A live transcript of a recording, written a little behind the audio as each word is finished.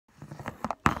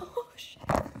shit.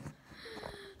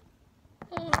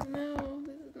 Oh no,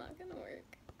 this is not gonna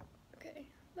work. Okay,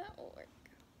 that will work.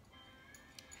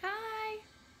 Hi!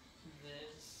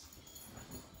 This,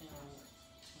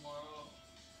 tomorrow,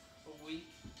 a week,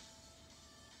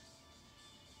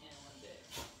 and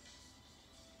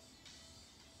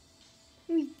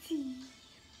 1 day. Wheaty.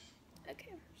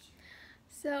 Okay,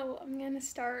 so I'm gonna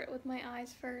start with my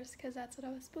eyes first because that's what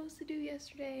I was supposed to do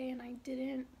yesterday and I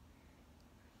didn't.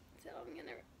 So I'm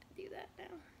gonna do that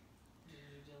now. Did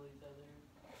you delete the other?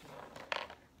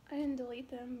 I didn't delete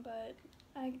them, but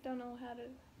I don't know how to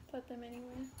put them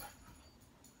anywhere.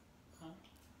 Huh?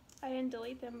 I didn't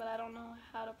delete them, but I don't know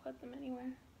how to put them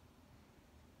anywhere.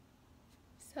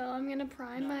 So I'm gonna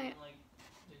prime my... Like,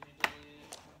 did you delete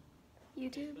it from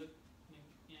YouTube? Facebook?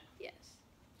 Yeah. Yes.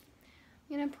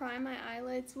 I'm gonna prime my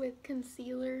eyelids with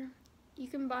concealer. You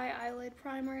can buy eyelid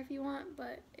primer if you want,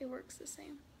 but it works the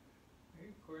same. Are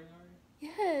you recording already?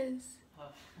 Yes.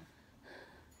 Oh.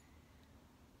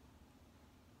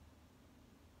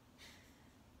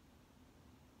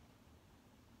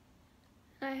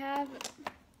 I have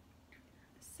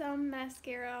some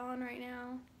mascara on right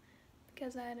now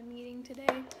because I had a meeting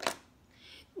today.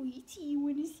 Wheaty, you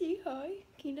wanna say hi?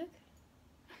 Can you look?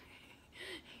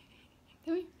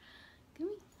 Come here. Come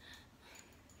here.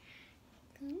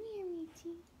 Come here,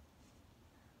 Wheaty.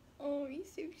 Oh, you're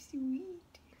so sweet.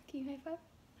 Can you high five?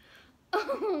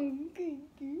 Oh, good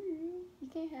girl. You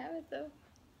can't have it though.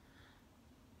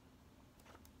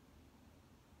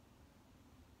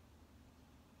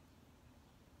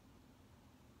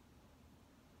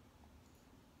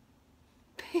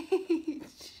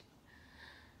 Beige.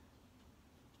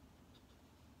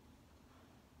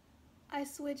 I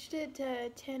switched it to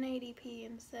 1080p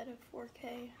instead of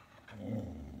 4K.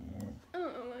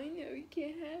 Oh, I know, you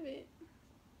can't have it.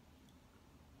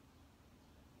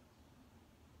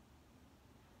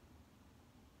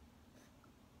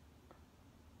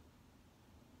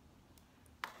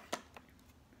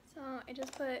 So I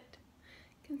just put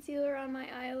concealer on my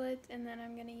eyelids and then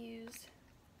I'm gonna use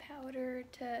powder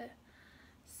to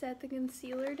set the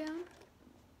concealer down.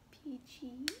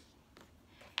 Peachy.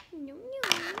 No,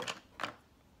 no.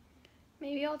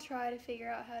 Maybe I'll try to figure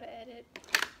out how to edit.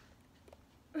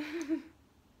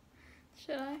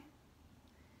 Should I?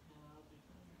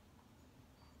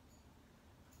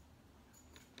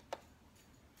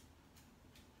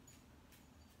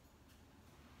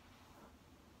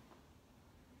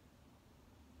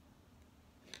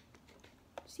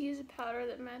 Just use a powder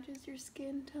that matches your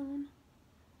skin tone.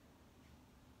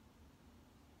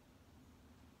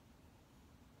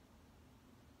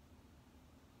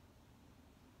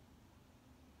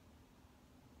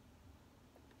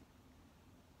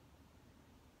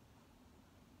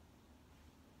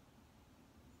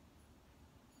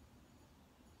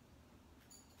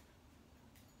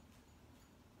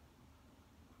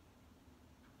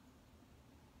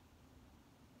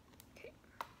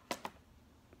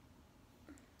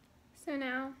 So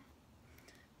now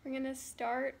we're gonna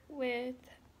start with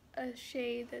a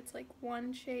shade that's like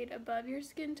one shade above your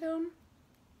skin tone.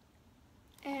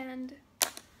 And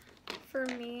for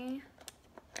me,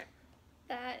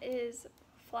 that is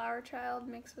Flower Child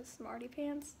mixed with Smarty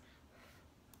Pants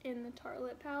in the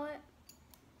Tartlette palette.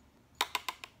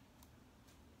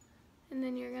 And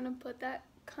then you're gonna put that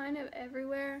kind of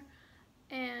everywhere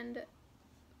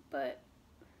but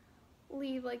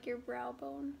leave like your brow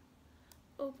bone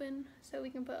open so we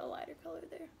can put a lighter color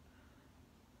there.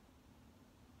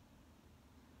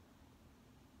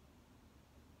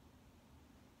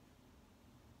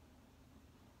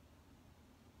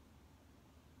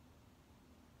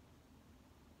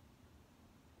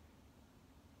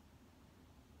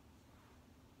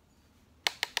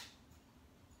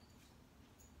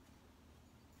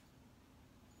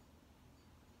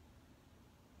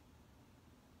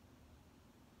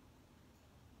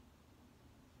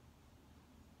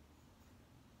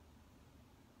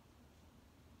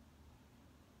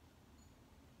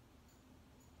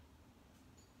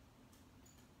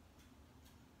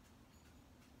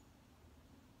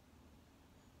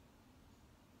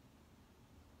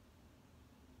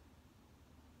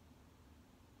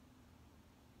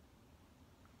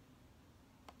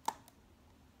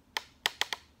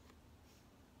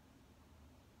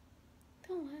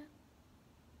 Don't laugh.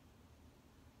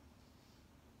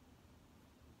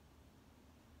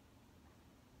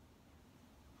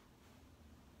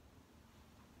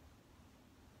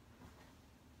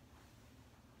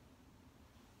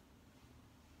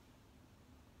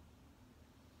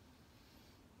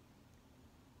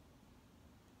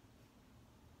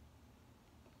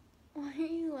 Why are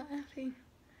you laughing?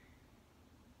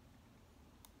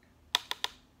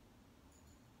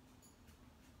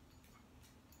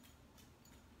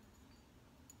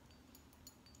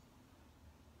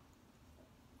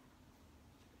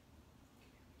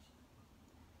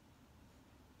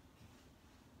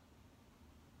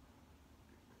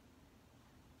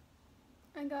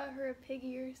 I got her a pig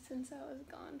ear since I was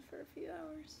gone for a few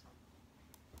hours.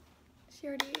 She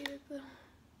already ate it though.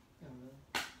 Oh, really?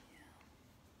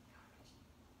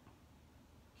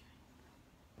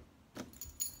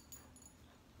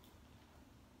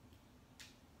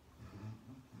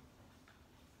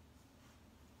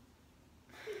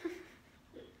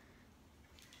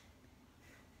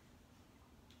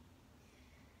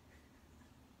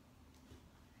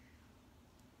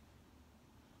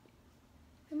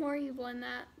 The more you blend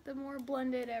that, the more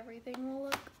blended everything will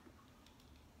look.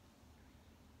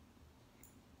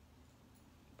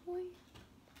 Boy.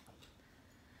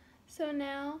 So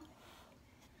now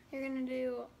you're gonna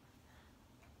do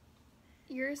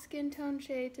your skin tone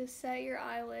shade to set your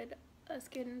eyelid, a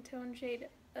skin tone shade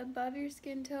above your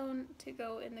skin tone to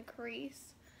go in the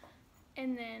crease,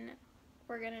 and then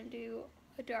we're gonna do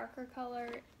a darker color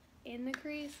in the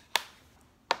crease.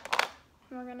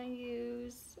 We're gonna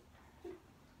use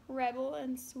Rebel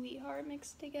and Sweetheart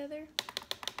mixed together,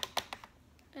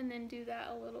 and then do that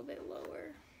a little bit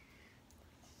lower.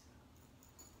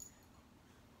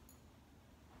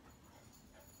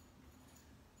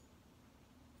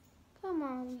 Come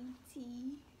on,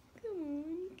 Weetie. Come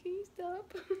on, can you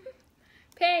stop?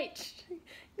 Paige!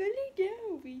 Go lay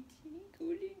down, Weetie. Go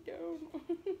lay down.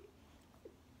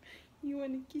 You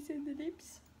want a kiss on the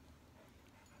lips?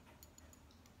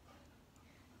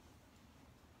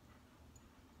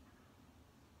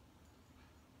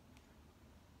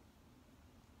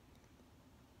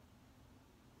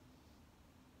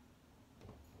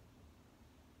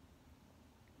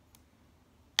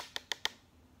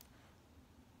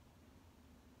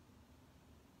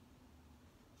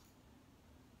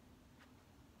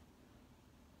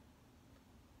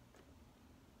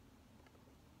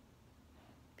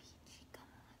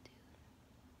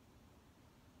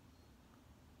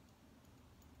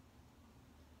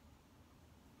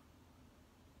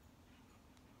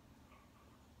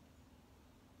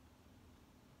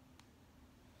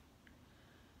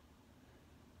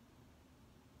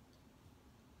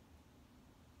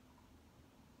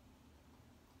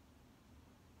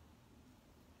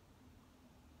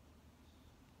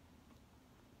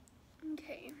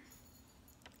 Okay,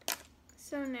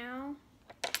 so now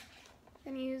I'm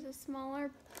going to use a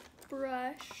smaller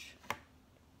brush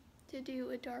to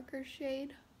do a darker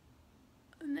shade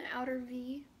in the outer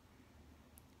V.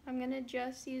 I'm going to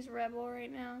just use Rebel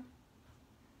right now.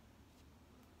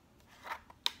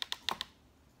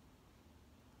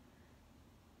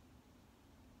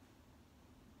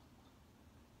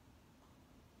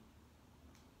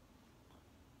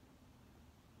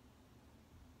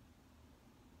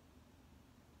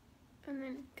 And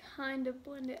then kind of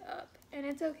blend it up. And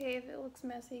it's okay if it looks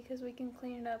messy because we can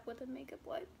clean it up with a makeup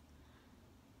wipe.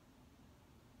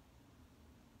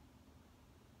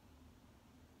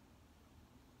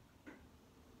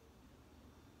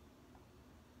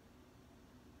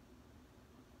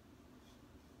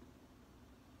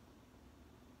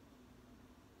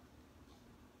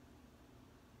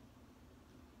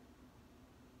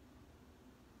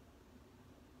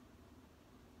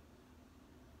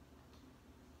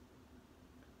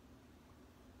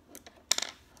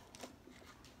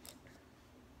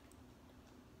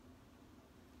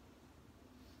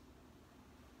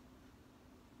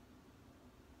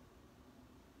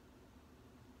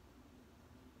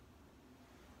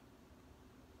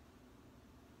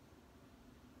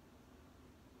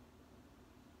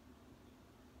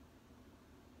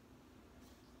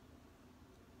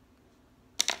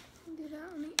 Do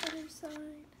that on the other side.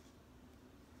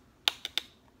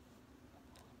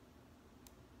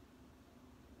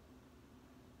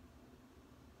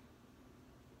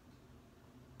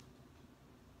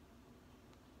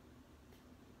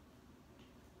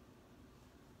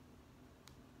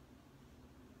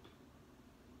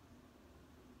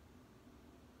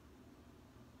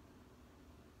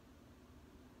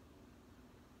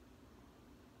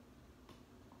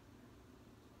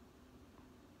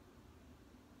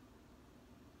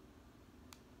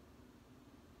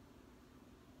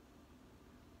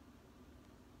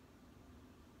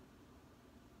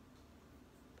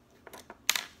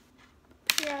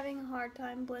 If you're having a hard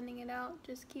time blending it out,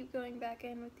 just keep going back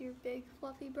in with your big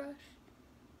fluffy brush.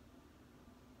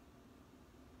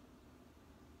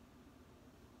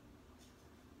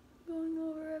 Going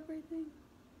over everything.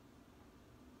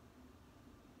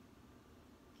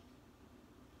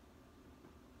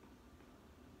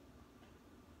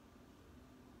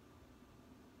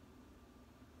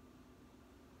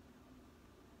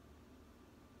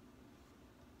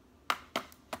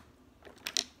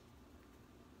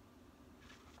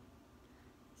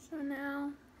 So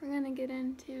now we're going to get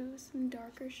into some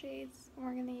darker shades.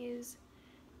 We're going to use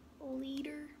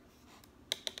leader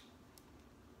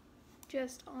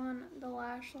just on the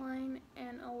lash line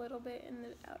and a little bit in the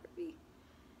outer V.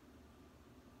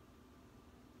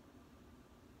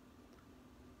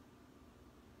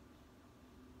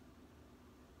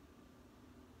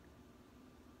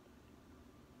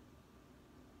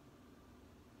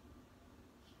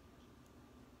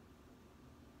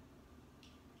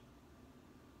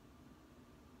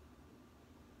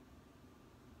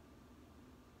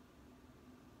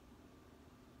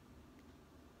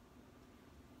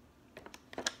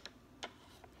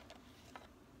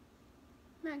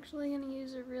 I'm actually going to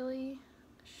use a really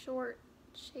short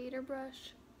shader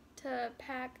brush to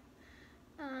pack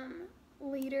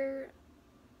leader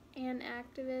and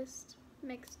activist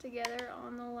mixed together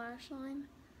on the lash line.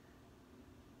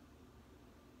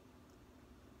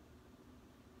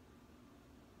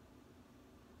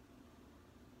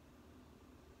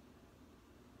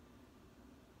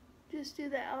 Just do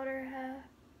the outer half.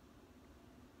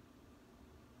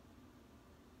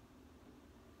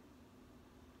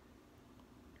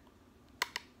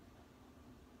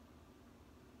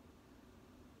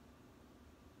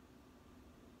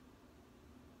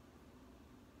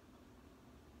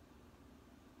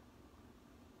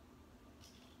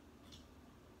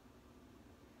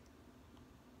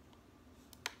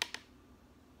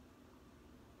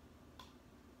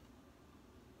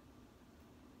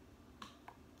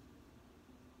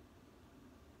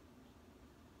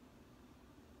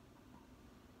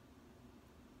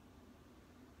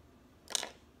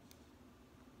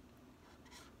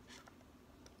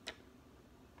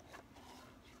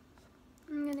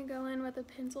 I'm going to go in with a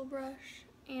pencil brush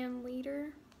and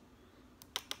leader.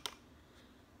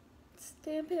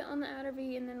 Stamp it on the outer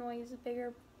V and then we'll use a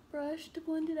bigger brush to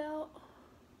blend it out.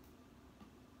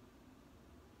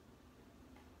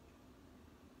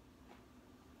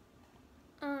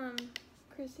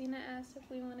 Christina asked if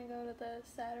we want to go to the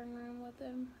Saturn room with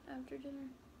them after dinner.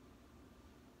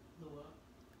 The what?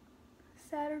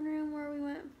 Saturn room where we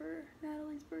went for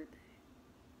Natalie's birthday.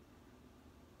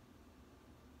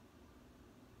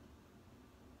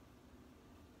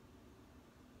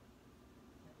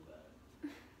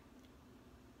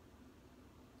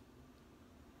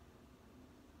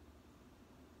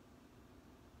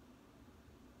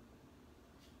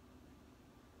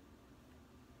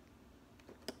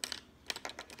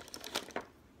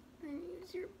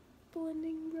 Use your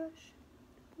blending brush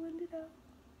to blend it out.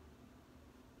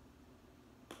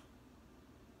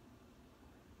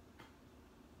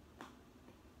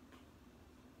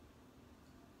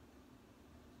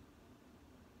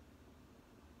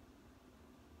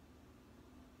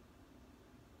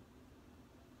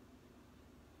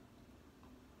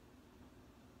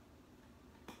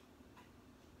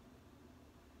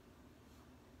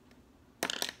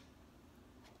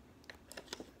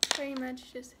 Pretty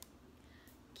much just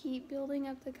keep building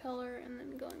up the color and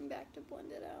then going back to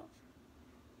blend it out.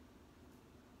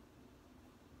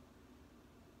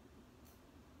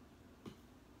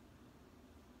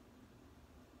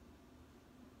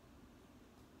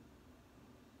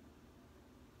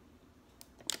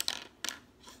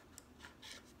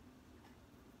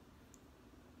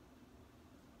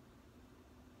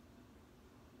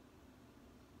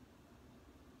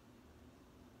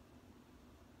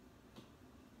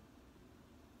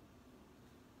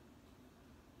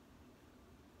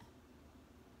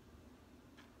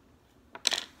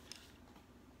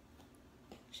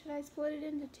 Should I split it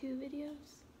into 2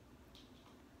 videos?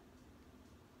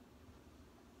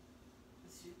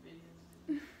 What's your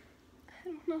videos?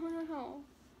 I don't know how.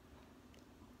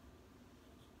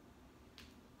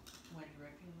 Why do you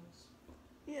reckon those?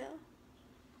 Yeah.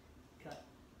 Cut.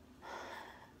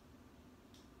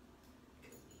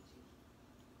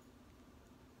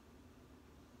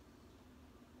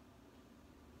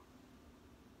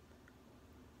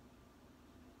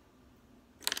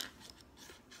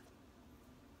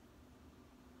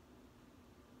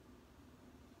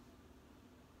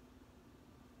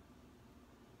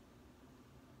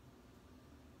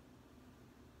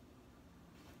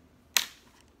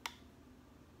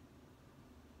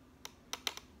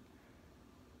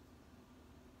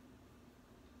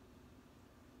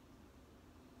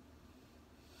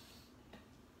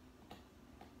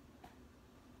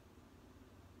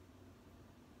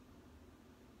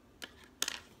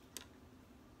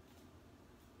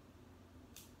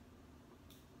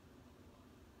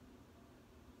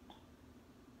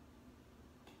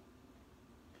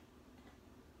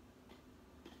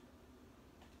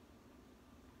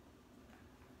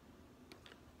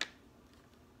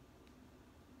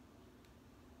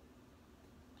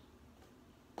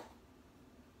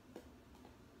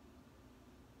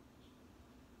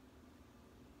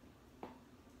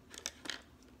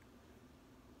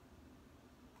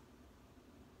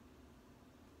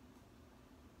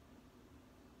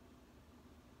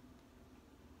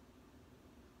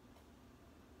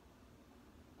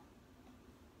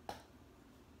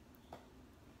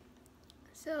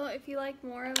 So if you like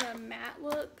more of a matte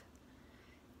look,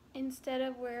 instead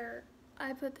of where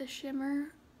I put the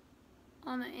shimmer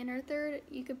on the inner third,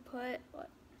 you could put like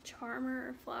Charmer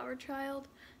or Flower Child.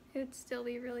 It would still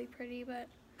be really pretty, but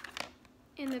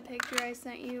in the picture I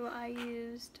sent you, I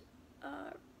used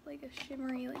like a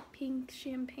shimmery, like pink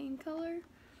champagne color.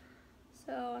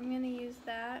 So I'm gonna use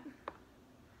that,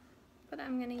 but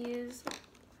I'm gonna use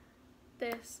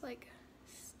this like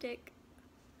stick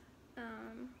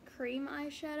cream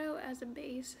eyeshadow as a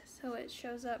base so it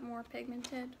shows up more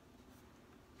pigmented.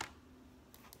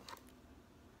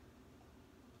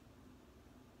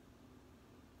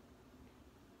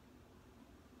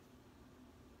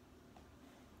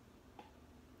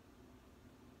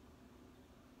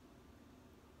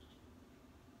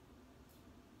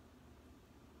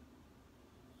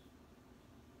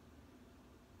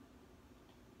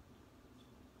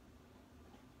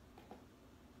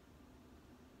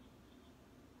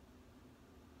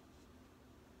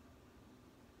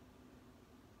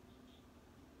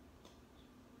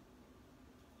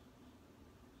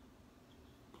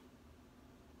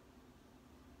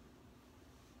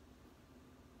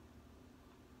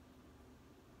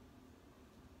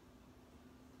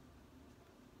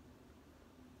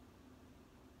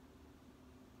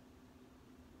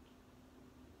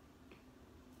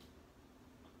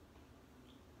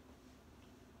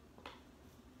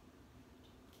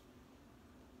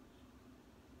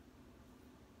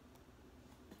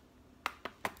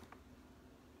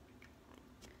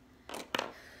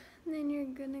 Then you're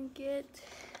gonna get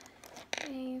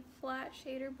a flat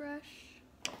shader brush,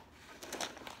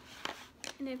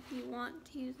 and if you want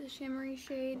to use a shimmery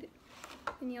shade,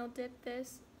 then you'll dip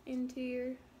this into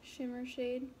your shimmer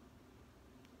shade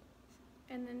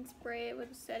and then spray it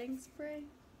with a setting spray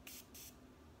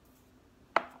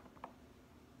to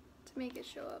make it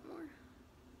show up more.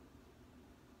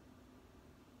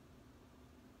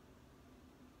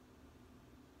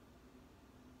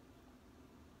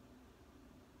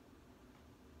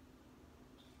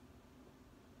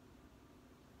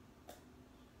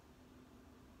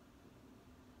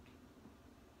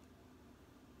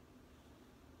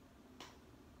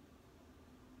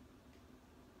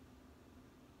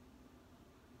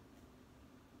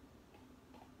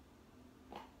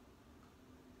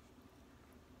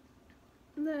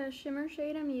 The shimmer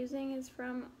shade I'm using is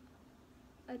from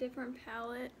a different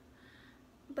palette,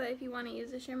 but if you want to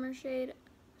use a shimmer shade,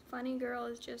 Funny Girl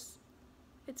is just,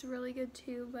 it's really good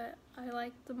too, but I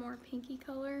like the more pinky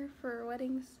color for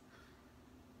weddings.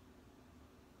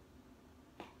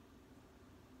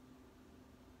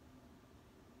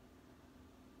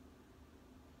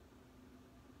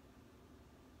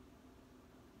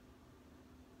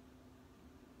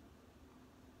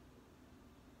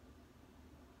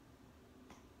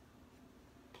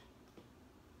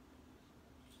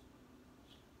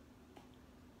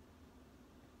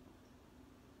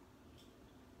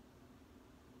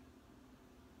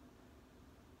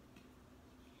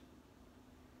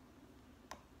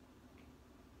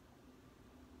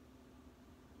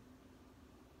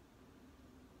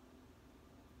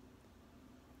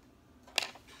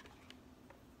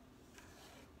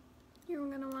 You're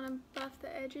going to want to buff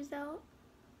the edges out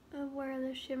of where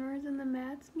the shimmers and the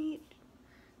mattes meet.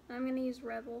 I'm going to use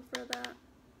Rebel for that.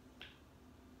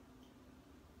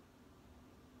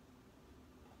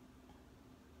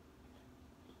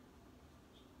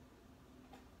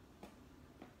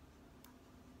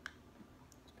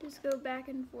 Just go back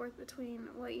and forth between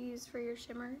what you use for your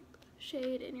shimmer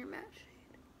shade and your matte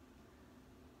shade.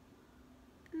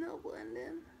 And they'll blend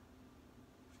in.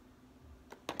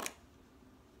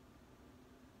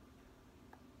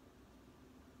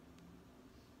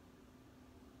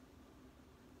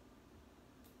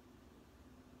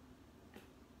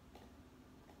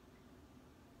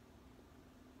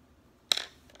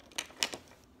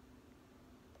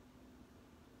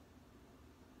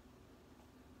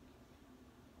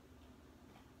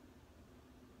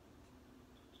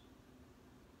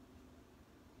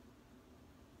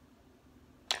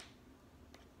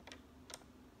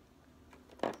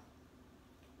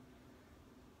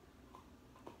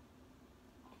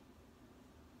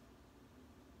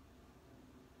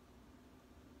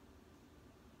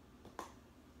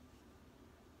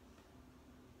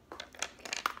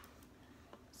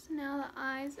 Now the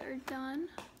eyes are done.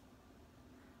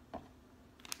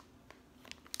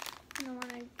 And I want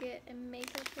to get a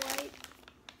makeup wipe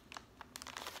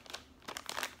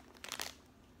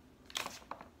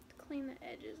to clean the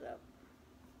edges up.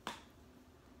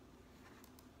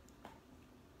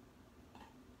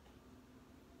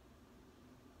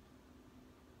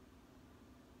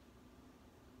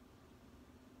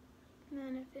 And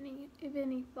then if if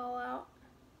any fall out,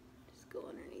 just go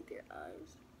underneath your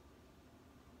eyes.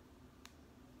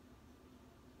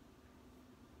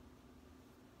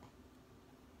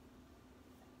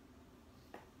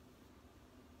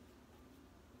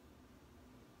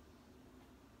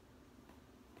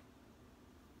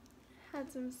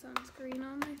 Had some sunscreen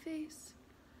on my face.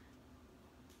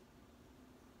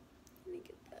 Let me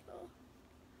get that off.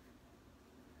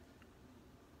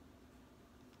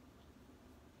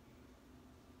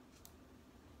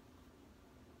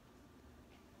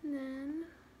 And then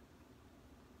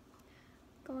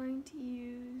going to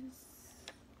use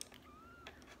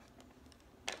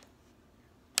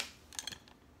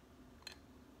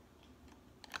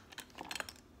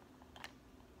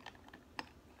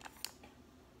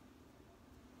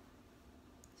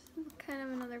kind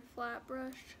of another flat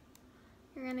brush.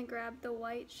 You're going to grab the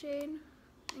white shade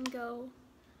and go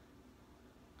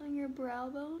on your brow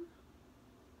bone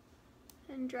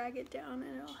and drag it down,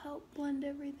 and it'll help blend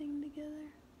everything together.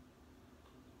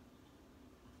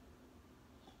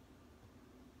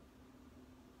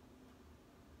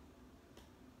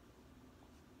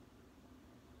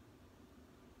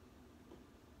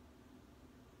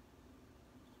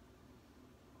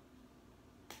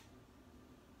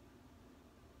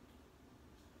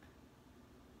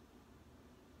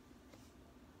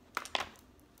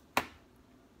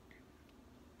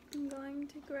 I'm going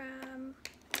to grab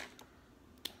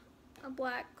a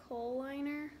black kohl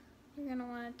liner. You're going to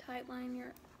want to tight line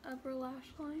your upper lash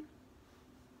line.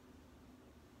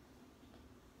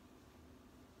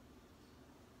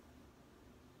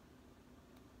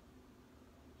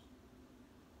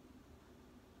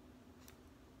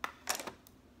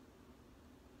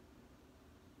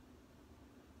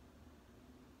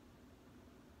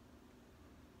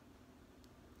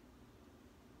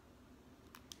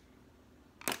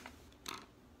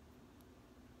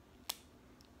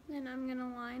 Then I'm going to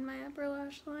line my upper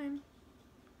lash line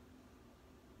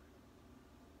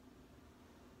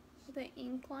with an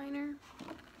ink liner.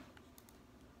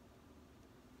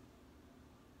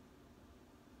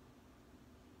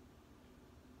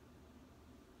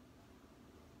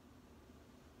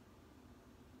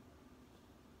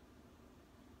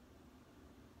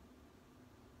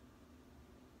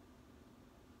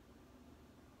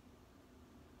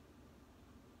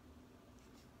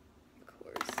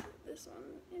 This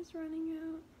one is running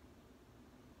out.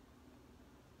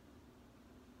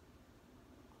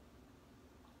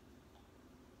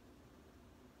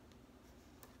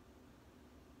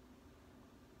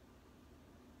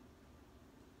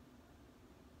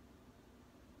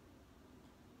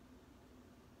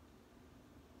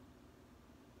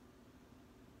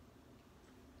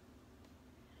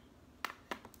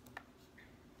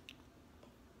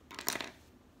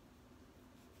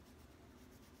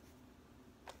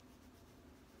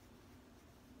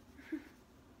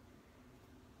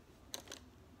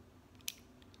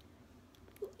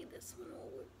 This one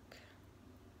will work.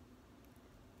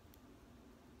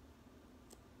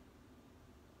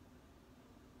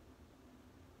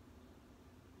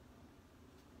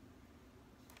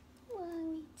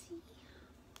 Let me see.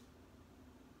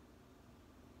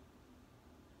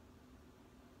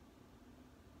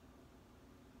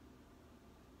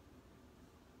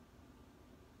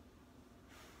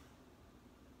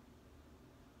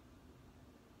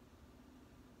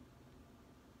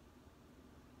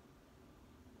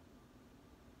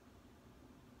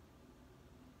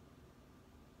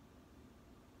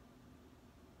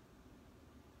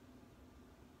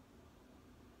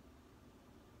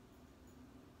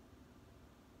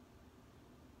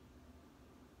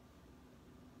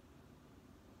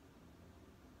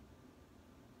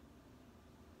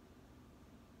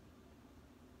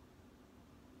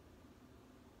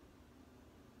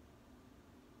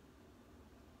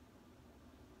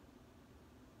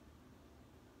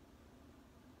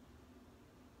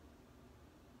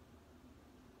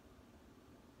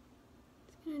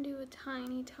 I'm gonna do a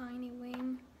tiny, tiny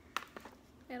wing.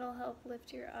 It'll help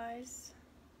lift your eyes.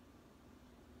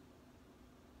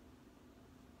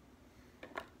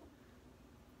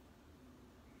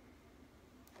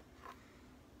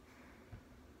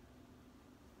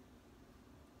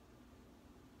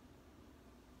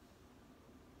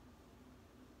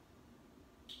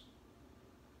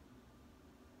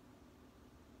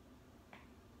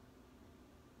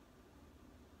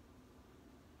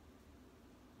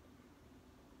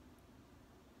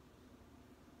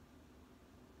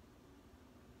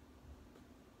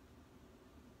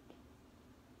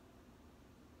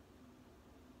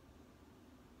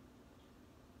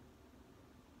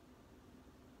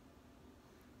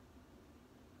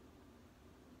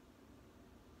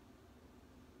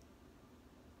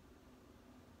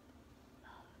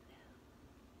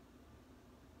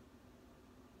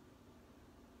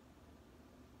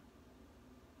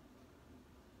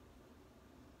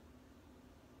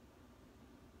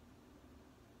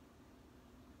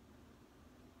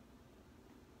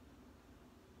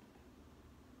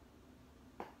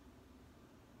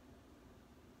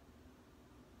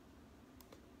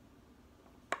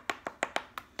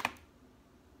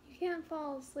 can't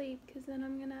fall asleep because then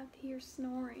I'm gonna have to hear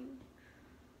snoring.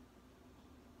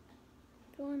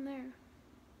 Go in there.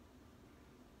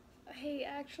 Hey,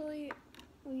 actually,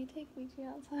 will you take me to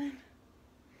outside?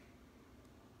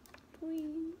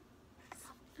 Please.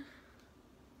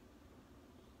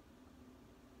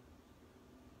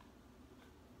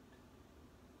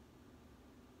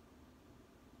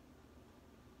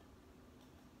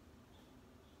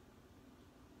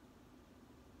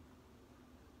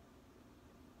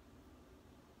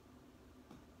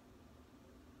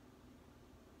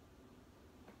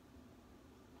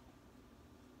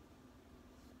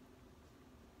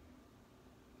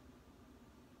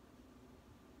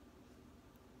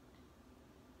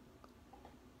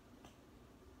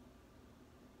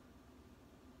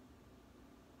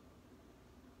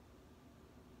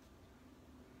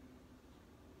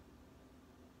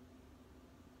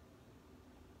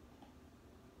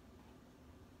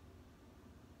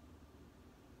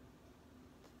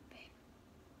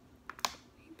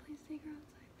 Please take her outside.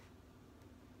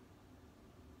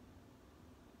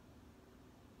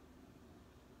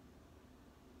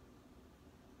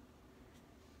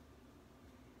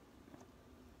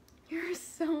 You're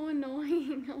so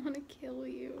annoying. I want to kill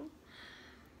you.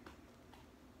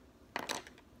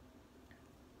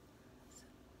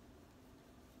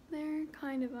 They're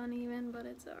kind of uneven, but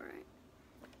it's alright.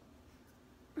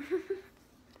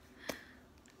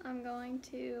 I'm going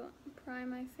to prime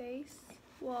my face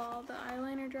while the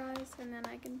eyeliner dries, and then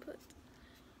I can put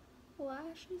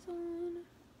lashes on.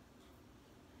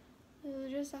 This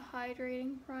is just a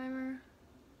hydrating primer.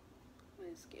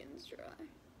 My skin's dry.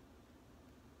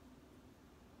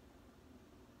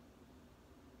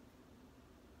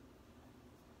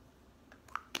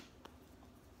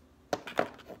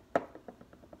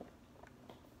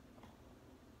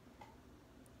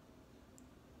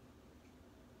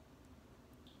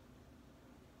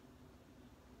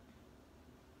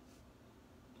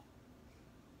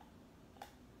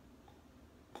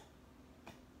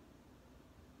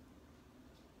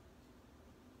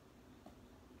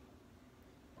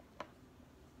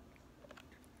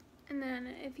 And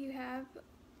then if you have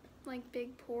like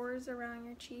big pores around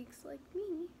your cheeks like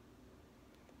me,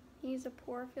 use a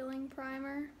pore filling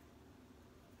primer.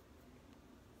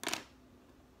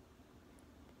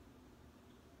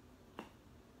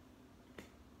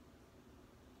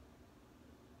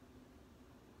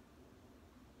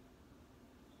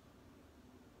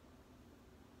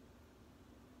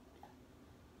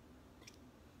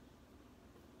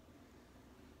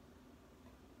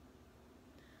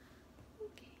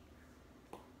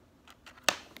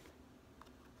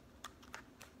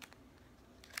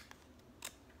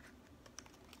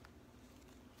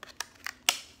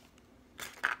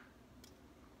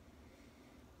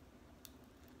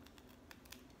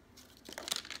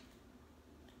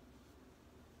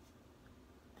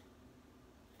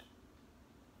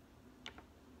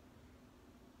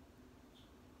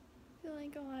 I feel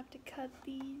like I'll have to cut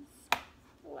these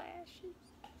lashes.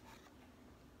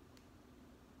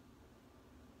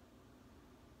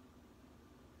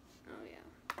 Oh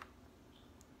yeah.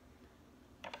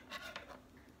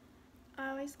 I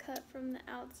always cut from the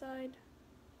outside.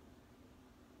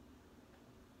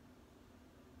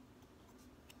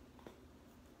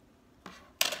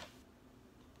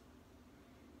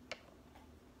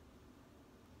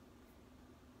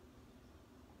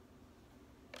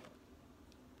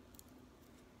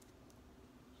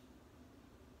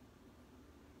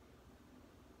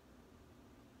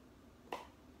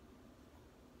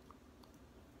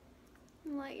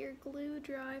 Let your glue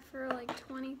dry for like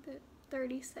 20 to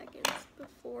 30 seconds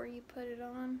before you put it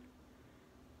on,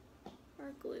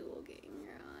 or glue will get in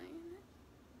your eye and it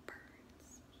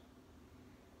burns.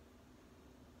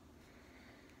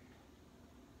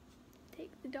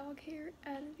 Take the dog hair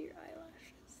out of your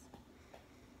eyelashes.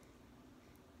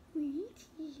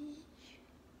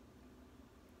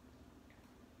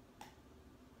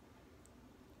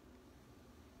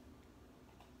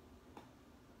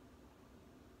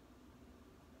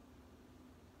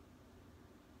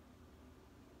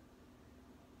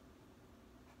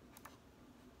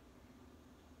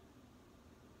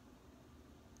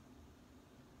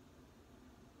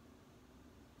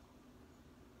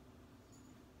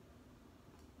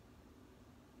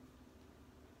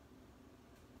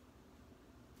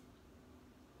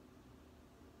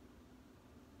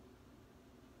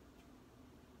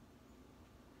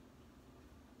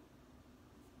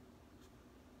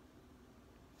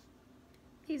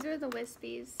 These are the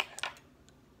wispies.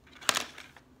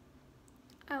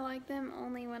 I like them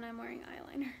only when I'm wearing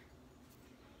eyeliner.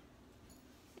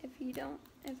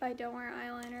 If I don't wear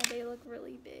eyeliner, they look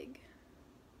really big.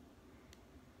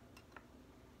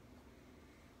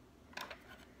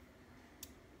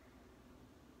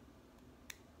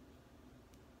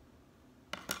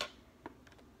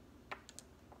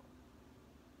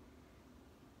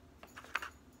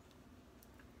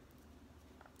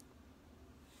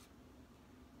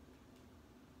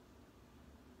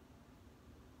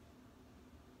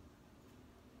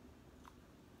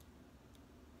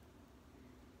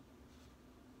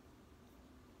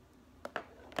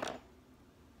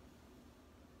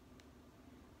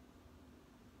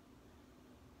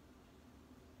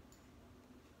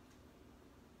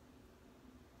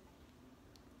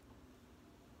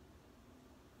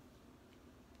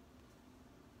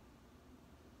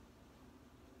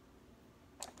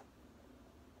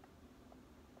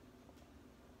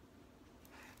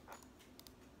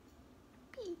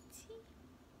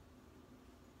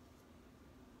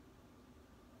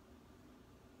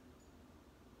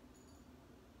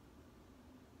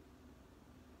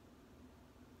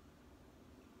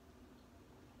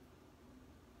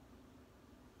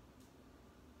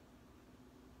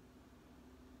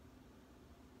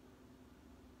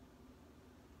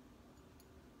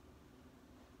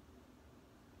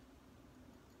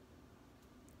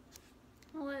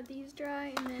 I'll let these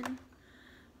dry and then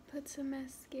put some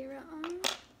mascara on.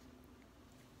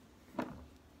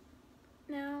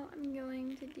 Now I'm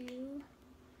going to do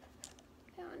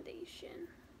foundation.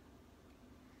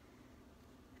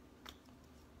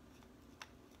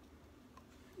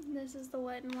 This is the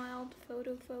Wet n Wild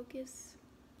Photofocus.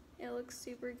 It looks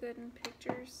super good in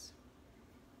pictures.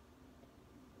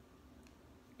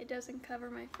 It doesn't cover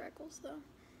my freckles though.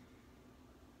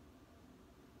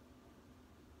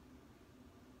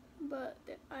 But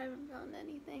I haven't found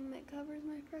anything that covers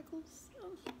my freckles,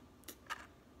 so.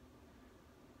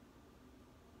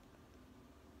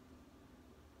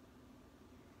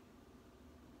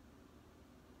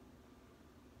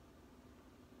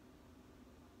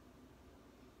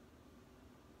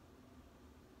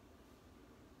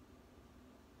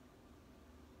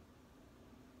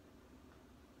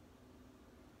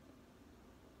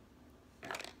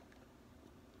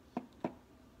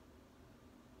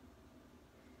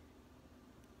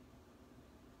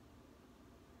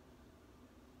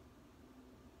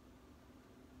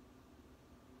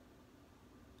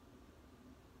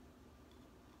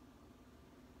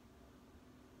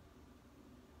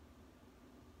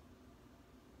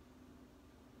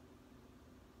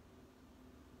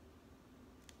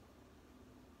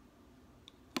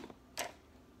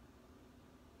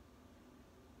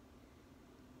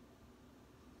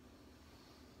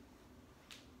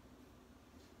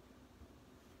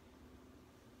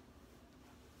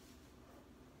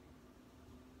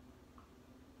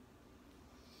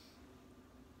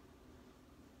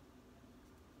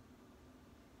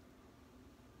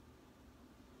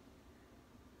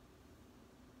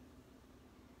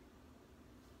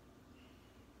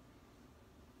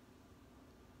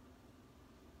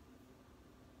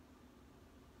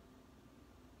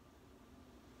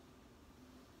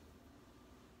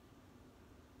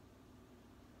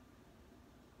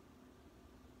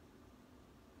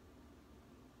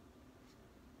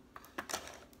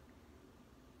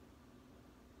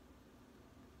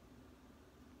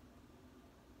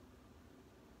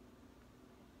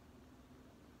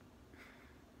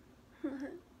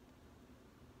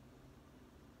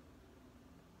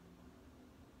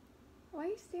 Why are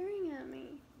you staring at me?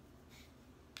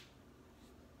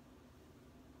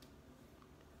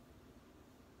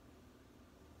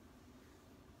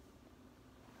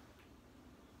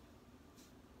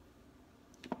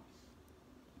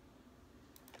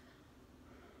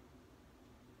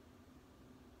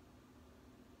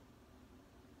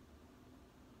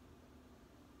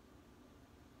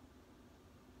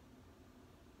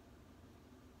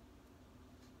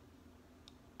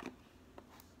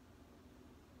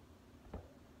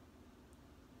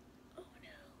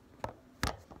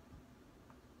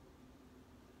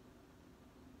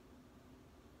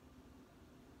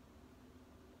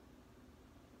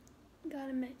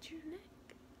 Gotta match your neck.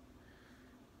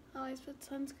 I always put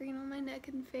sunscreen on my neck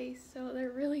and face so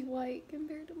they're really white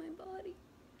compared to my body.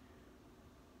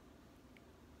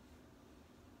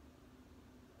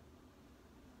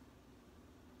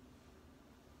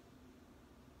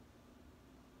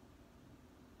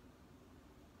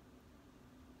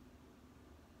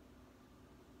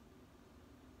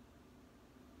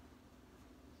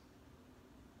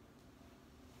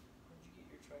 Where'd you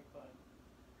get your tripod?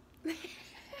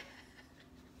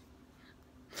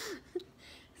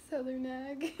 Southern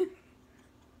Ag.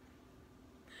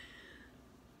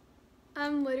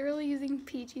 I'm literally using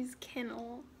Peachy's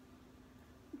kennel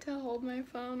to hold my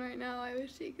phone right now. I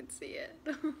wish you could see it.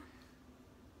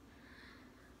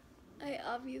 I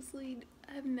obviously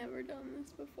have never done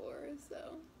this before,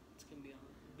 so. It's gonna be on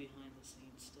behind the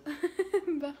scenes stuff.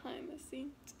 Behind the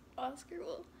scenes. Oscar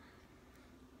will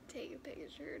take a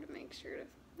picture to make sure to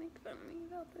make fun of me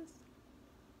about this.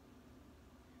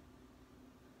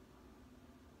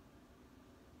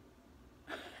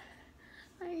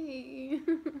 I hate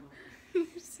you. You're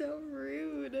so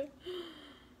rude. Gotta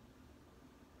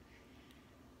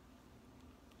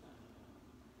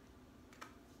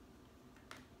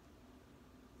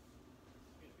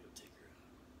go take her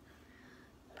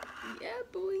out. Yeah,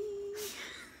 boy.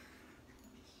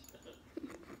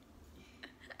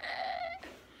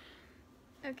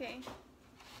 Okay.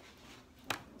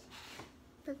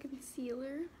 For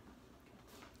concealer,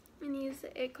 I'm gonna use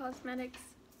the It Cosmetics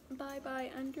Bye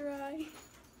Bye Under Eye.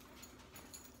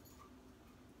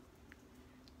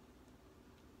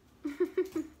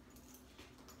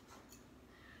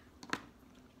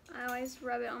 I always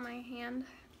rub it on my hand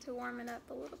to warm it up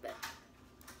a little bit.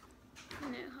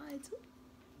 And it hides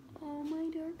all my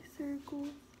dark circles.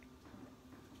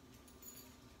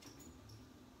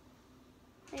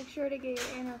 Make sure to get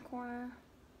your inner corner,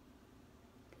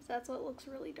 because that's what looks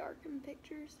really dark in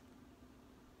pictures.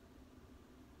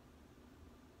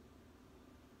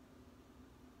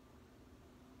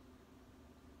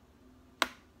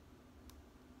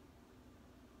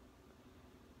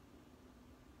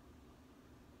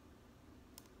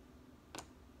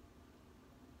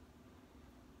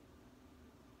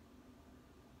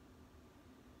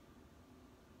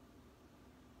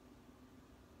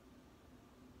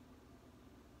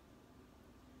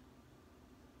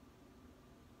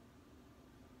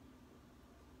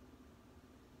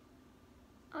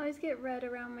 I always get red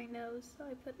around my nose, so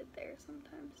I put it there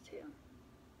sometimes too.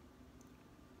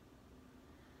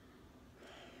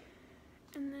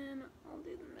 And then I'll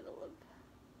do the middle of there.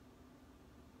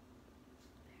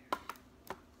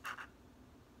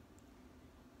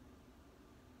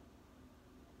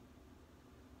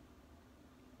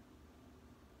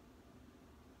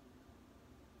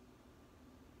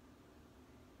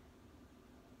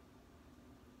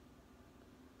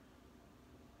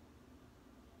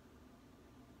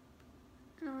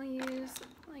 And I'll use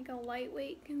like a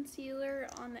lightweight concealer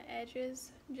on the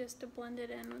edges just to blend it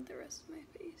in with the rest of my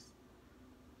face.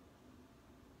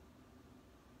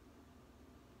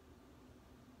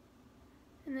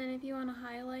 And then if you want to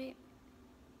highlight,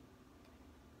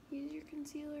 use your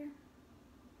concealer.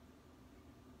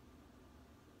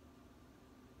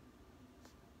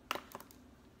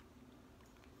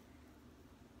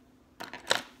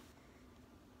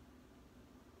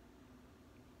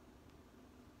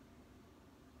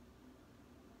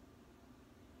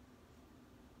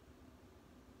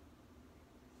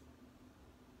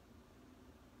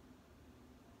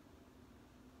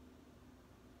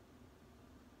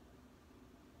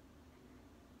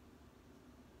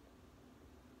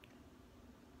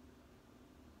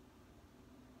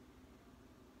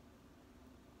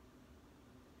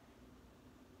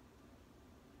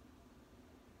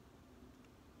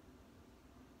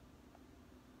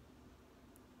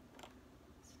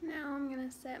 Now I'm going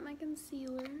to set my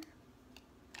concealer.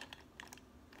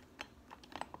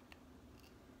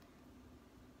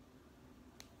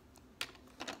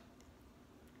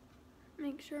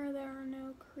 Make sure there are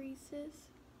no creases.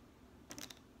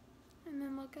 And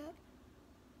then look up.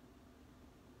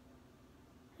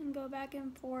 And go back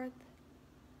and forth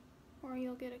or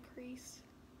you'll get a crease.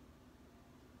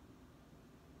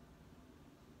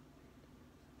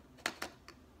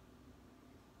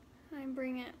 And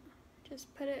bring it.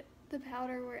 Just put the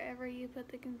powder wherever you put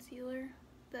the concealer,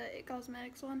 the It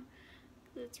Cosmetics one,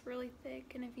 because it's really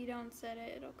thick, and if you don't set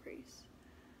it, it'll crease.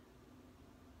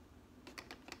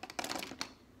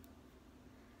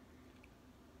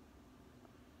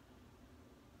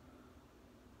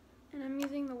 And I'm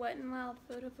using the Wet n Wild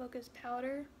Photofocus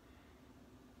powder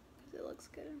because it looks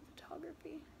good in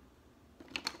photography.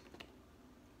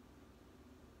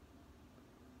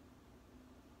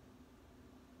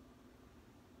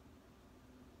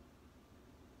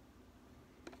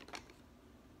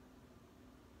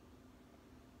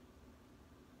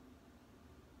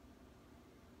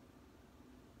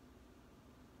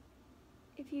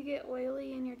 If you get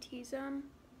oily in your T-zone,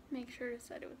 make sure to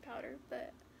set it with powder,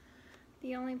 but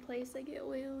the only place I get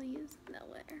oily is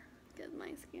nowhere because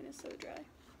my skin is so dry.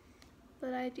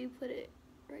 But I do put it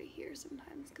right here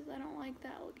sometimes because I don't like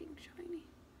that looking shiny.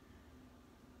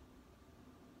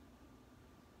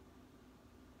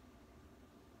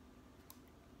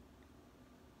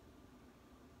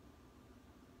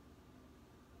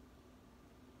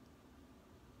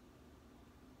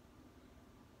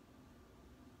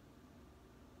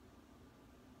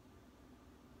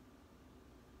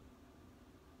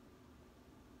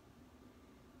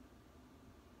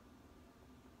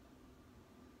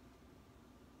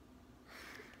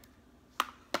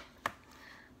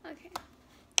 Okay,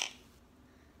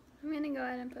 I'm gonna go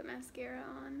ahead and put mascara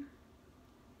on.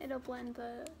 It'll blend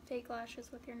the fake lashes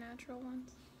with your natural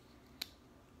ones.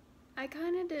 I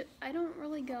don't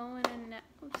really go in a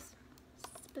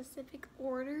specific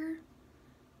order,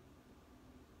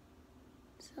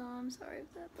 so I'm sorry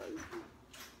if that bugs you.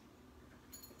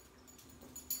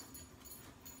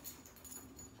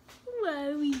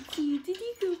 Wow, Weetie, did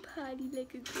you go potty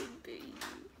like a good baby?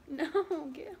 No,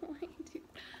 get away, dude.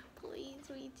 Please,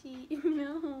 sweetie,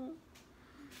 no.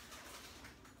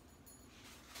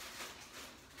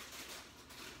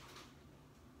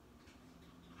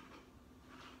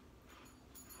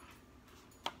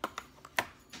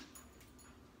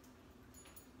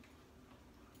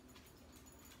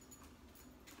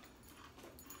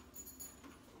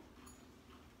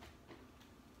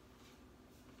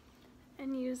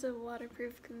 And use a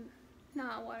waterproof,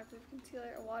 not a waterproof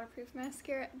concealer, a waterproof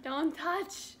mascara. Don't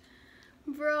touch!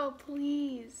 Bro,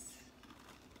 please.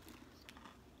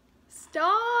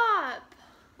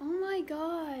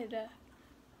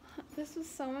 This was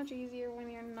so much easier when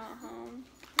you're not home.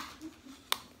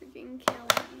 Freaking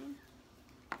killing me.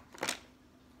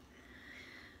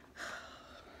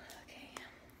 Okay,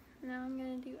 now I'm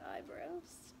gonna do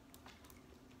eyebrows.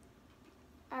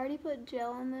 I already put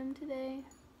gel on them today,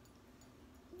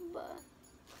 but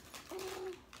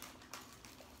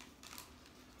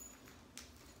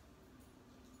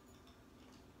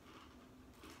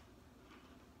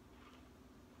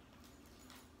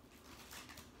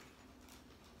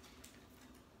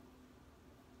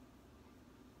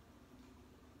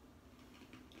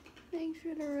make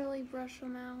sure to really brush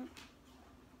them out.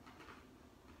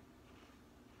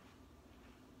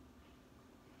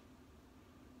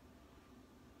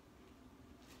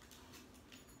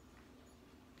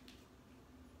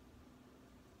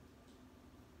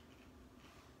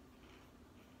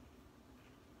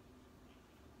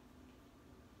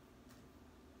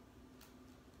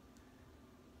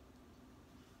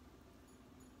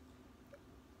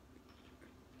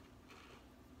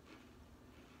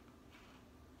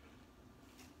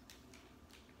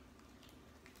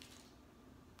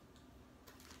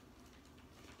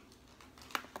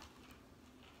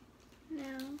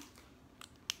 Now, I'm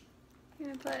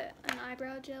going to put an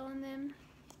eyebrow gel in them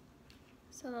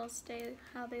so they'll stay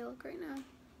how they look right now.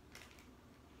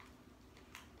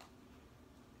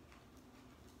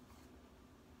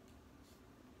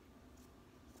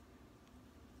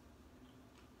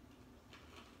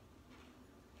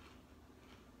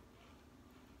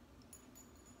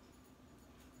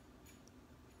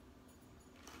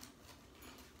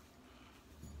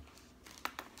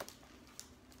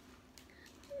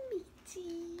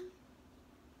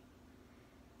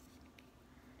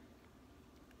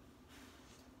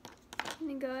 I'm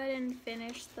going to go ahead and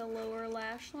finish the lower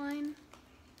lash line.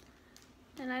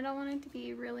 And I don't want it to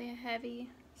be really heavy,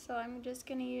 so I'm just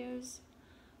going to use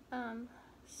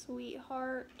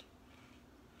Sweetheart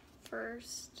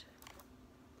first.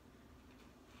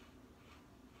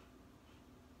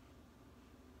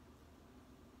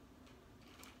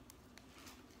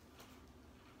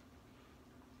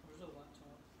 Where's the wax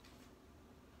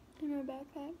on? In my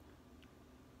backpack.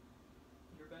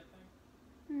 Your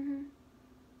backpack? Mm-hmm.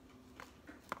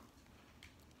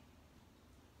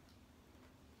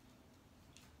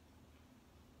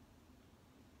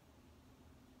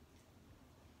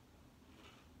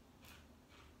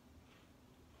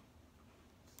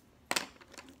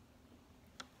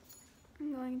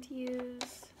 I'm going to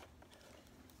use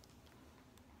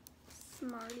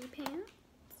Smarty Pants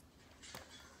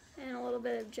and a little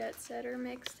bit of Jet Setter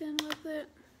mixed in with it,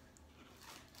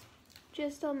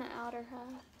 just on the outer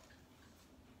half.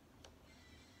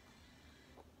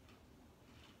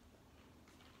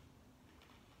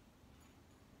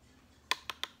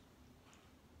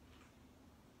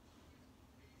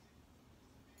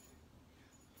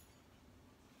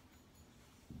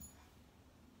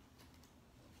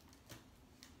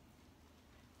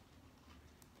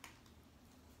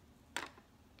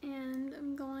 And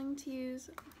I'm going to use,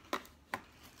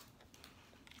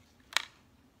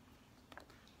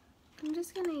 I'm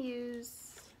just going to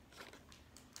use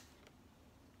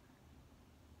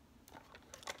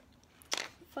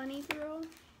Funny Girl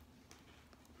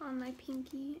on my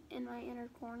pinky in my inner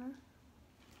corner.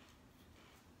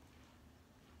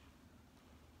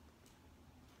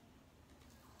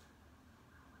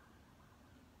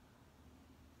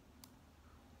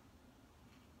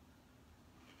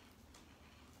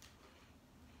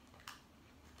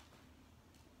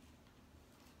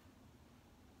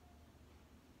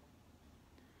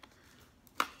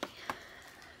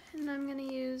 And I'm going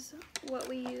to use what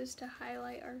we use to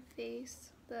highlight our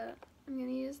face. I'm going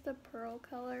to use the Pearl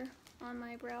color on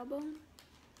my brow bone.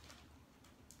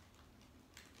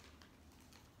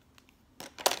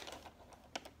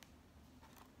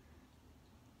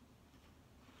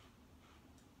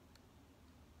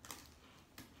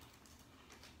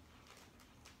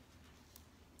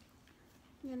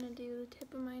 I'm going to do the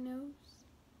tip of my nose.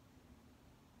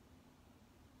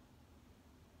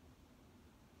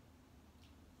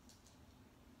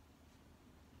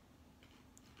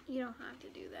 You don't have to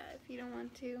do that if you don't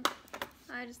want to.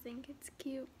 I just think it's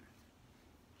cute.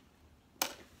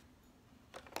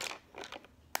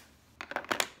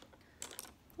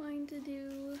 Going to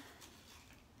do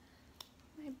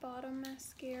my bottom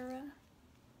mascara.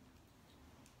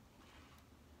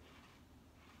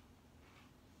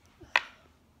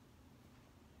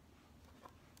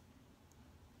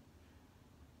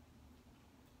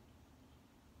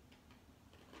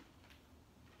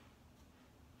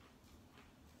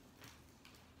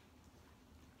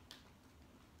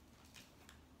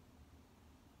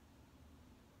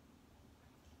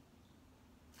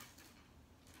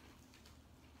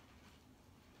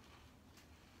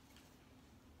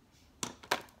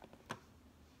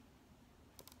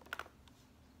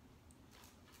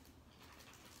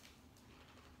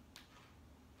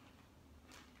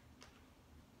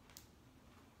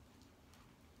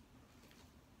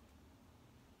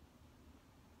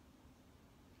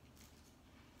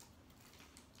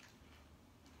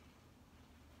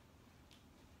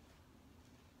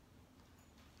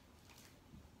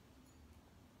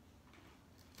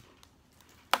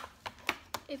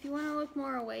 if you want to look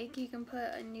more awake, you can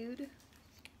put a nude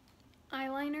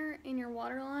eyeliner in your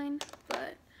waterline,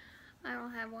 but I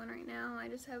don't have one right now. I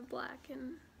just have black,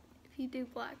 and if you do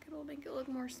black, it'll make it look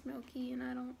more smoky, and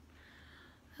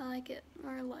I like it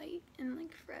more light and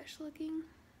like fresh looking.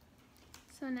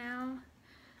 So now I'm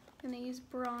gonna use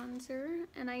bronzer,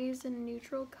 and I use a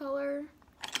neutral color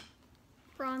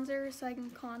bronzer so I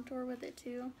can contour with it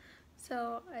too.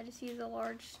 So I just use a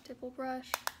large stipple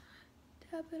brush,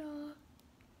 tap it off,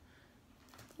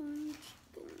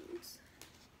 boons.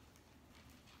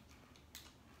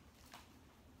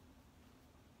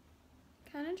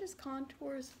 Kind of just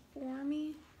contours for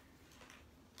me,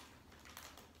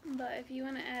 but if you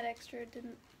want to add extra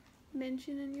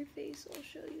dimension in your face, I'll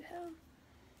show you how.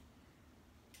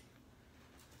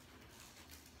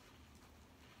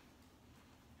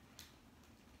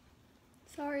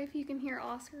 Sorry if you can hear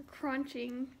Oscar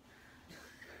crunching.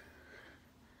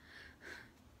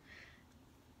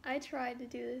 I tried to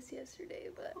do this yesterday,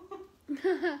 but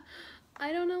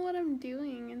I don't know what I'm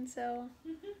doing, and so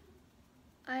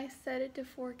I set it to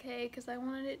 4K because I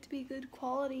wanted it to be good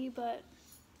quality, but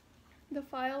the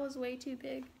file was way too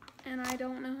big, and I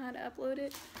don't know how to upload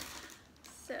it,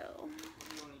 so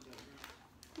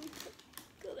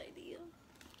good idea.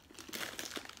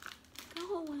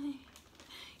 Go away.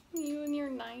 You and your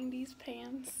 90s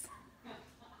pants.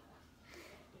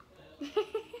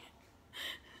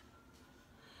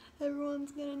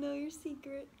 Everyone's gonna know your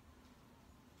secret.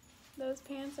 Those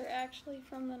pants are actually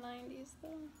from the 90s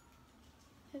though.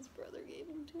 His brother gave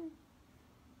them to him.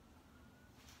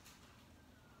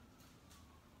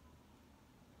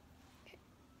 Okay.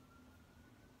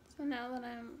 So now that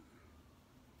I'm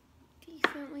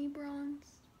decently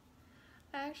bronzed,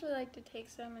 I actually like to take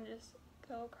some and just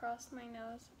go across my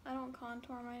nose. I don't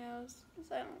contour my nose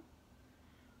because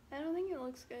I don't think it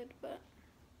looks good, but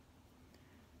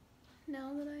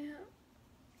now that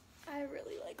I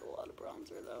really like a lot of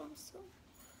bronzer though, so.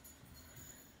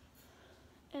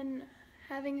 And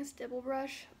having a stipple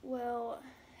brush will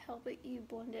help you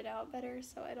blend it out better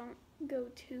so I don't go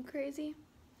too crazy.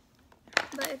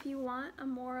 But if you want a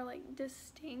more like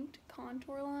distinct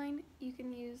contour line, you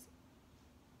can use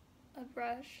a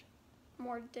brush,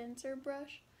 more denser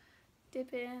brush,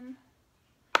 dip it in,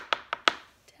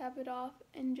 tap it off,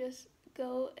 and just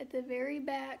go at the very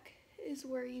back is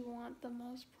where you want the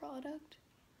most product.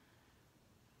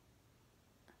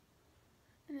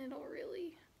 And it'll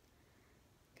really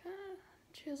kind of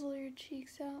chisel your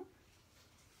cheeks out.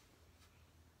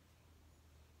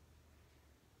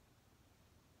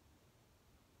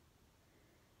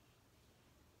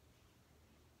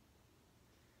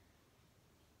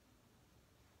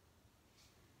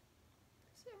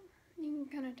 So you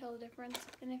can kind of tell the difference,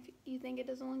 and if you think it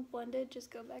doesn't look blended, just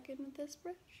go back in with this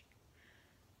brush.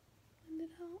 Blend it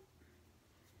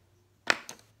out.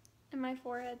 And my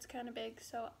forehead's kind of big,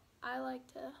 so I like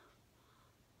to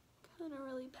kind of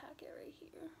really pack it right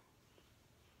here.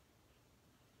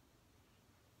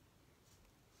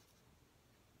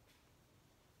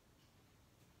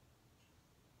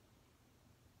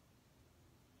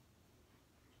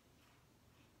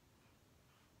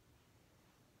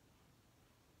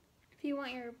 If you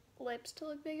want your lips to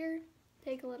look bigger,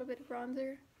 take a little bit of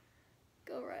bronzer,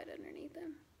 go right underneath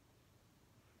them.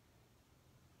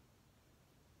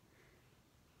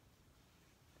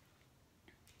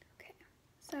 Okay,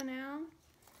 so now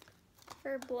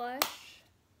for blush,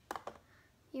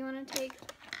 you want to take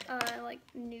like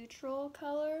neutral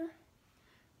color.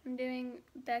 I'm doing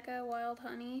Becca Wild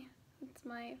Honey. It's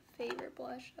my favorite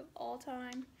blush of all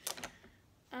time.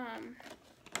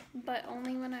 But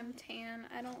only when I'm tan.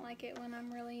 I don't like it when I'm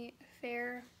really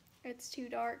fair. It's too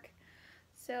dark.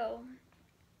 So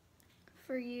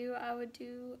for you, I would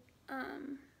do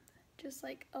just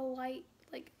like a light,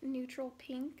 like neutral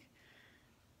pink,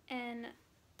 and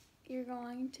you're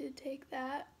going to take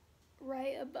that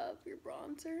right above your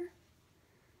bronzer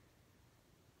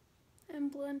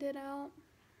and blend it out.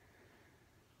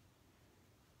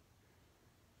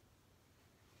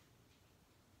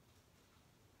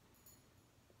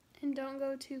 And don't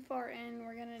go too far in,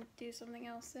 we're gonna do something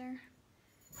else there.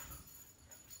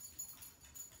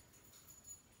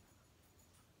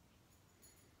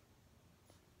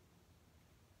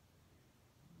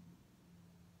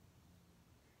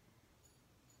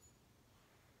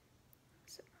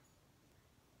 So,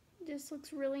 just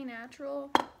looks really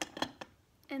natural.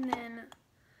 And then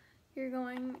you're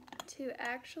going to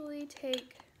actually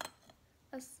take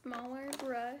a smaller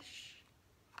brush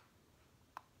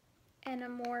and a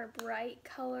more bright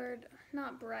colored,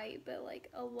 not bright, but like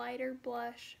a lighter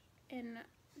blush, and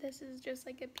this is just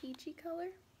like a peachy color.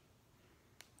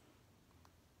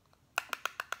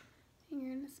 And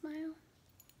you're gonna smile.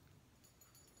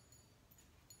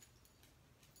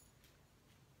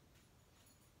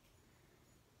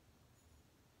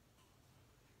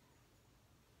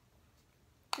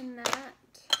 And that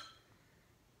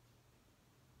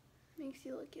makes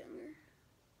you look younger.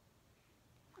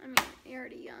 I mean, you're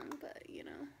already young, but you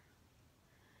know.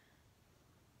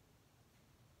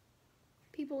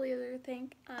 People either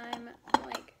think I'm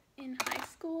like in high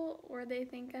school or they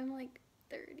think I'm like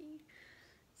 30.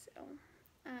 So,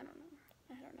 I don't know.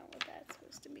 I don't know what that's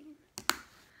supposed to mean.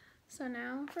 So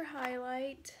now for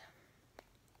highlight.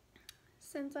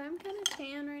 Since I'm kind of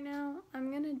tan right now,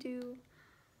 I'm gonna do,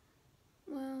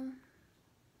 well,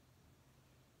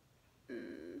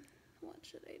 what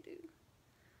should I do?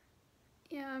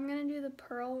 Yeah, I'm gonna do the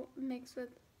pearl mixed with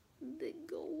the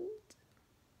gold.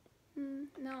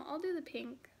 No, I'll do the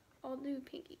pink. I'll do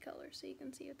pinky color so you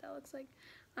can see what that looks like.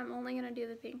 I'm only gonna do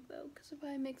the pink though, because if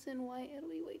I mix in white, it'll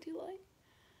be way too light.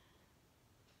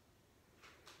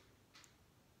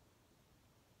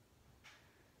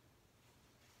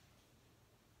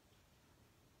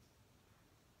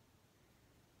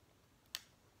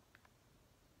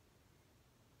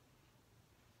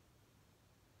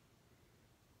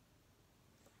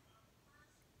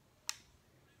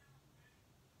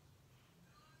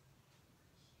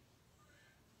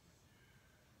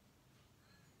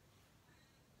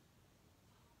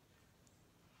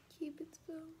 Cupid's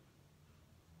bow.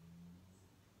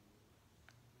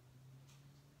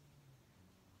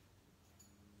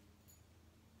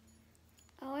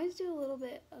 I always do a little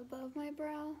bit above my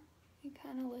brow. It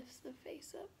kind of lifts the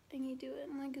face up, and you do it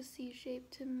in like a C shape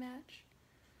to match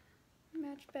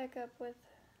back up with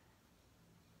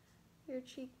your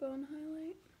cheekbone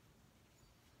highlight.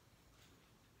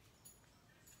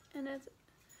 And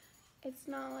it's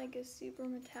not like a super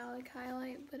metallic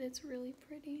highlight, but it's really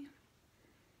pretty.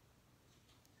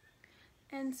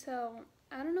 And so,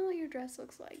 I don't know what your dress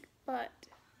looks like, but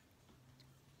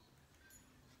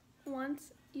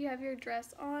once you have your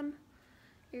dress on,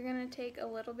 you're gonna take a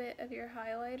little bit of your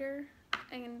highlighter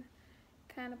and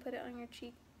kind of put it on your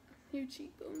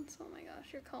cheekbones. Oh my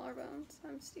gosh, your collarbones.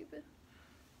 I'm stupid.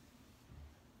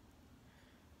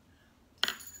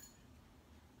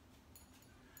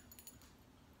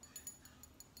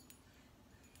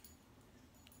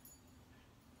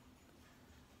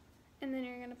 And then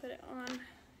you're gonna put it on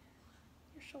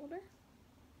your shoulder.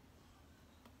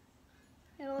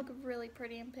 It'll look really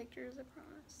pretty in pictures, I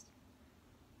promise.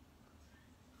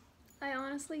 I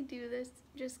honestly do this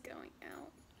just going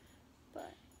out,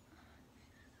 but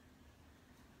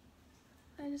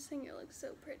I just think it looks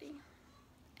so pretty.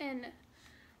 And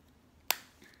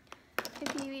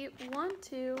if you want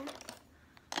to,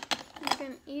 you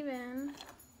can even,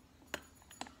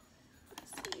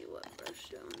 let's see what brush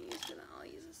do I use for that. I'll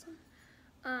use this one.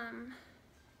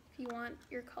 If you want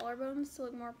your collarbones to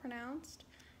look more pronounced,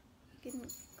 you can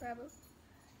grab a,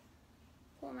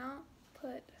 pull them out,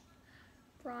 put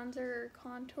bronzer or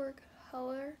contour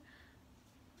color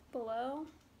below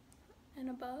and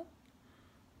above.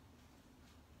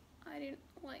 I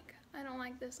don't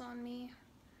like this on me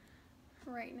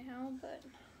right now, but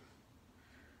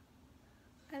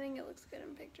I think it looks good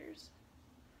in pictures.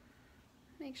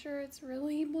 Make sure it's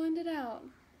really blended out,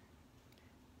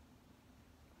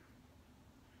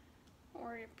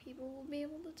 or people will be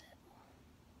able to tell.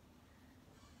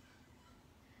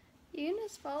 You can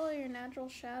just follow your natural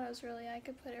shadows, really. I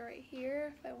could put it right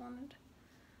here if I wanted.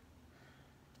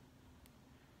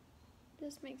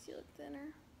 Just makes you look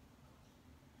thinner.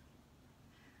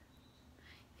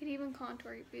 You could even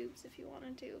contour your boobs if you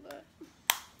wanted to, but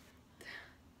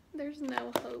there's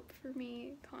no hope for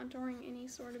me contouring any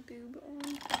sort of boob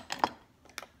on.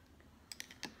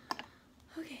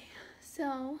 Okay,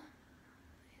 so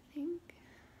I think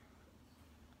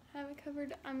I have it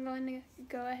covered. I'm going to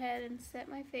go ahead and set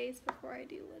my face before I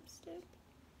do lipstick.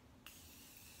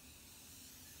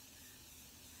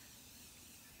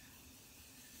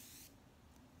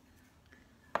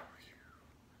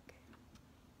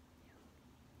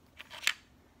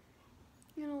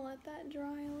 I'm gonna let that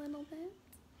dry a little bit.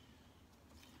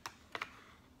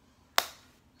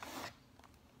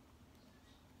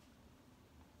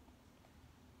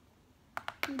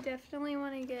 You definitely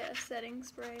want to get a setting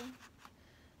spray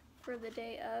for the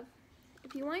day of.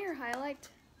 If you want your highlight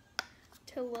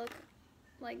to look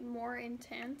like more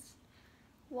intense,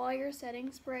 while your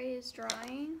setting spray is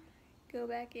drying, go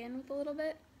back in with a little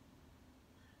bit.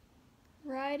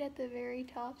 Right at the very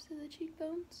tops of the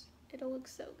cheekbones. It'll look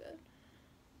so good.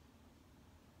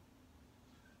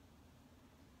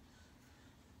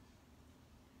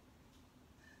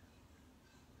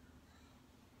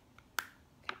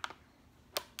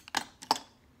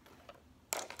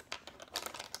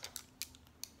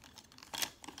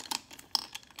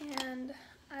 And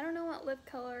I don't know what lip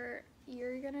color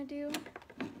you're gonna do.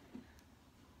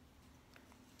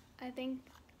 I think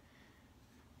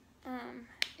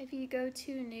if you go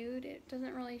too nude, it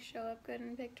doesn't really show up good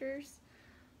in pictures.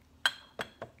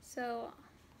 So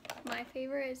my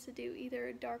favorite is to do either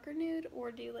a darker nude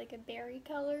or do like a berry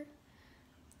color.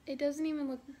 It doesn't even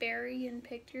look berry in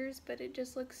pictures, but it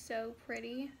just looks so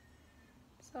pretty.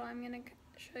 So I'm gonna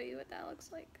show you what that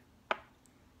looks like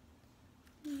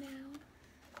now.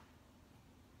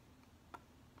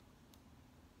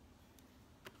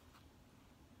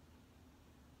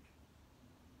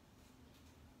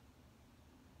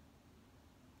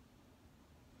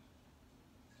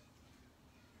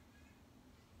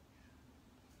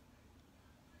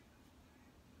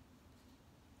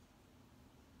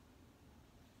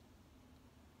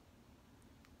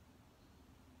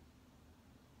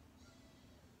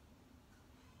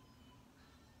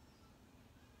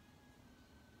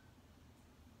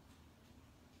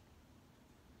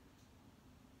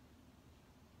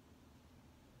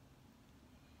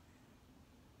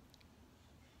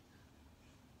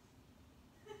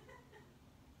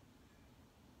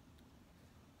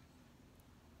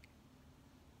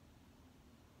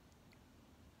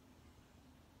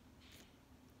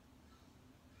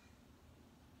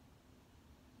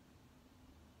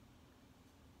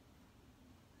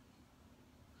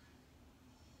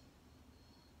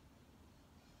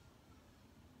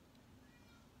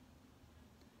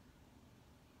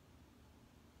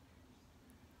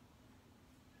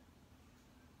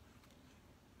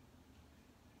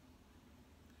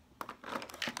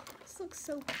 This looks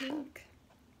so pink.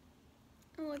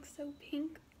 It looks so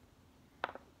pink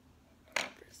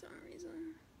for some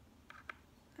reason.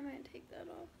 I might take that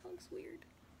off. It looks weird.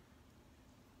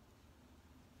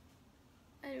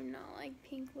 I do not like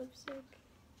pink lipstick.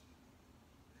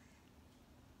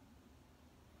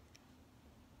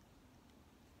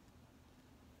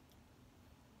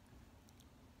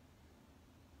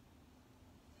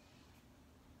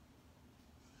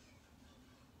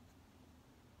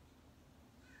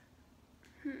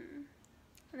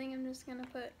 I think I'm just gonna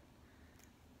put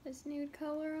this nude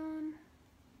color on.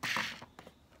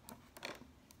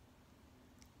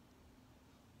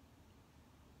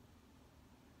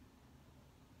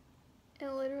 It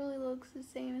literally looks the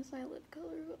same as my lip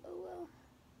color, but oh well.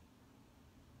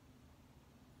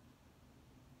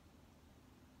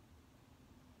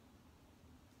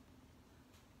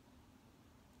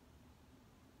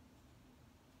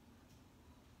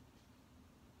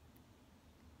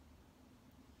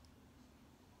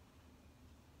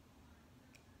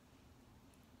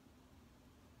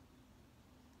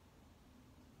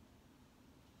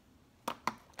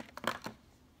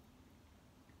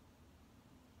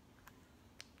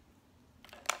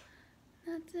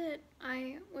 That's it.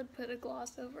 I would put a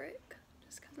gloss over it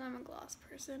just because I'm a gloss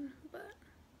person, but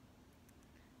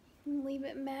you can leave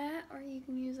it matte or you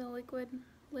can use a liquid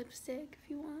lipstick if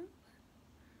you want.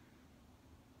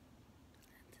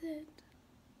 That's it.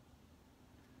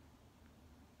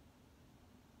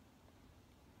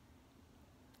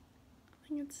 I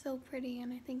think it's so pretty,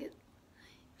 and I think it,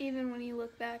 even when you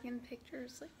look back in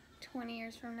pictures like 20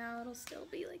 years from now, it'll still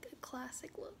be like a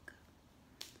classic look.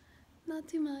 Not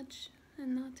too much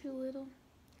and not too little.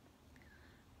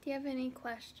 If you have any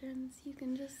questions, you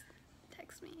can just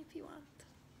text me if you want.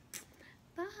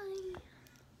 Bye!